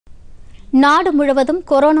நாடு முழுவதும்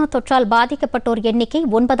கொரோனா தொற்றால் பாதிக்கப்பட்டோர் எண்ணிக்கை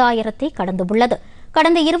 9,000-ஐ கடந்துள்ளது.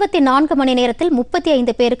 கடந்த 24 மணி நேரத்தில்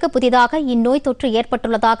 35 பேருக்கு புதிதாக இந்நோய் தொற்று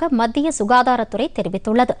ஏற்பட்டுள்ளதாக மத்திய சுகாதாரத்துறை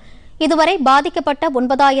தெரிவித்துள்ளது. இதுவரை பாதிக்கப்பட்ட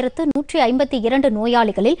 9,152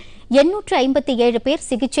 நோயாளிகளில் 857 பேர்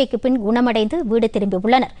சிகிச்சைக்கு பின் குணமடைந்து வீடு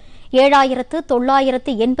திரும்பியுள்ளனர்.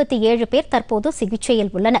 7,987 பேர் தற்போது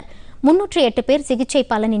சிகிச்சையில் உள்ளனர். 308 பேர் சிகிச்சை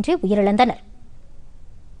பலனின்றி உயிரிழந்தனர்.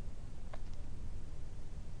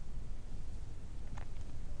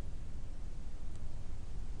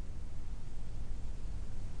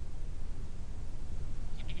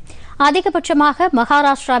 அதிகபட்சமாக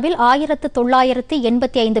மகாராஷ்டிராவில்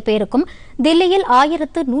 1,985 பேருக்கும், தில்லியில்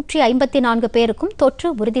 1,154 பேருக்கும் தொற்று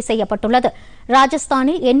உறுதி செய்யப்பட்டுள்ளது.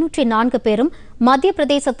 ராஜஸ்தானில் 804 பேரும், மத்திய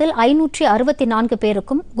பிரதேசத்தில் 564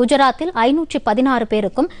 பேருக்கும், குஜராத்தில் 516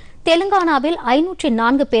 பேருக்கும், தெலுங்கானாவில்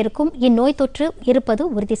 504 பேருக்கும் இந்நோய் தொற்று இருப்பது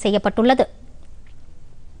உறுதி செய்யப்பட்டுள்ளது.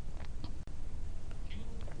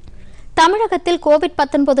 தமிழகத்தில்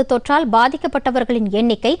கோவிட்-19 தொற்றால் பாதிக்கப்பட்டவர்களின்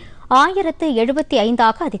எண்ணிக்கை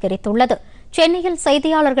 1075ஆக அதிகரித்துள்ளது. சென்னையில்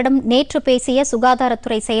செய்தியாளர்களிடம் நேற்று பேசிய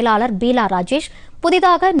சுகாதாரத்துறை செயலாளர் பீலா ராஜேஷ்,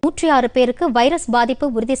 புதிதாக 106 பேருக்கு வைரஸ் பாதிப்பு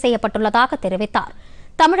உறுதி செய்யப்பட்டுள்ளதாக தெரிவித்தார்.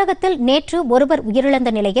 தமிழகத்தில் நேற்று ஒருவர்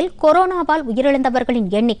உயிரிழந்த நிலையில் கொரோனாவால் உயிரிழந்தவர்களின்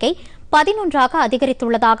எண்ணிக்கை 11ஆக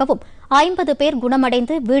அதிகரித்துள்ளதாகவும் 50 பேர்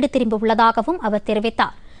குணமடைந்து வீடு திரும்பியுள்ளதாகவும் அவர்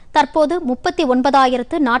தெரிவித்தார். தற்போது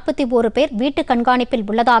 39,041 பேர் வீட்டு கண்காணிப்பில்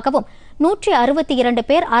உள்ளதாகவும் 162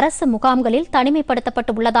 பேர் அரசு முகாம்களில்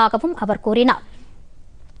தனிமைப்படுத்தப்பட்டு உள்ளதாகவும் அவர் கூறினார்.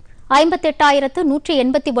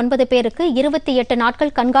 58,189 பேருக்கு 28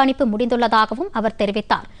 நாட்கள் கண்காணிப்பு முடிந்துள்ளதாகவும் அவர்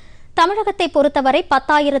தெரிவித்தார். தமிழகத்தை பொறுத்தவரை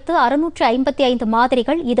 10,655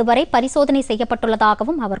 மாதிரிகள் இதுவரை பரிசோதனை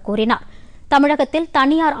செய்யப்பட்டுள்ளதாகவும் அவர் கூறினார். தமிழகத்தில்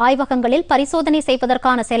தனியார் ஆய்வகங்களில் பரிசோதனை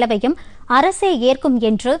செய்வதற்கான செலவையும் அரசே ஏற்கும்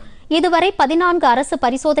என்று இதுவரை 14 அரசு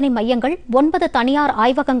பரிசோதனை மையங்கள், 9 தனியார்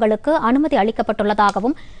ஆய்வகங்களுக்கு அனுமதி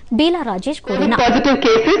அளிக்கப்பட்டுள்ளதாகவும் பீலா ராஜேஷ் கூறினார்.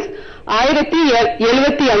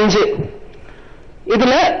 1075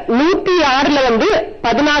 இதுல 106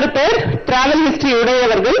 16 பேர் டிராவல் ஹிஸ்டரி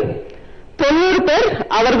உடையவர்கள், 90 பேர்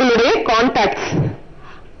அவர்களுடைய கான்டாக்ட்ஸ்.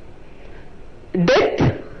 டெத்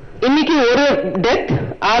இன்னைக்கு ஒரு டெத்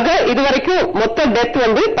ஆக இதுவரைக்கும் மொத்த டெத்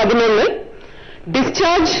 11.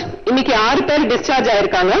 டிஸ்சார்ஜ் இன்னைக்கு 6 பேர் டிஸ்சார்ஜ்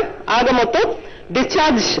ஆயிருக்காங்க. ஆக மொத்தம்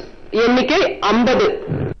டிஸ்சார்ஜ் எண்ணிக்கை 50.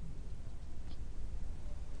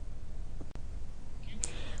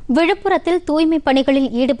 விழுப்புரத்தில் தூய்மை பணிகளில்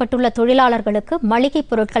ஈடுபட்டுள்ள தொழிலாளர்களுக்கு மளிகைப்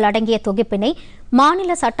பொருட்கள் அடங்கிய தொகுப்பினை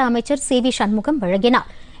மாநில சட்ட அமைச்சர் சி.வி. சண்முகம் வழங்கினார்.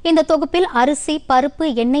 இந்த தொகுப்பில் அரிசி, பருப்பு,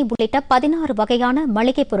 எண்ணெய் உள்ளிட்ட 16 வகையான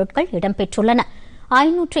மளிகைப் பொருட்கள் இடம்பெற்றுள்ளன.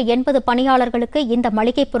 580 பணியாளர்களுக்கு இந்த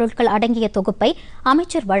மளிகைப் பொருட்கள் அடங்கிய தொகுப்பை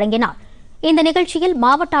அமைச்சர் வழங்கினார். இந்த நிகழ்ச்சியில்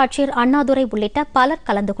மாவட்ட ஆட்சியர் அண்ணாதுரை உள்ளிட்ட பலர்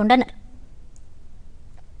கலந்து கொண்டனர்.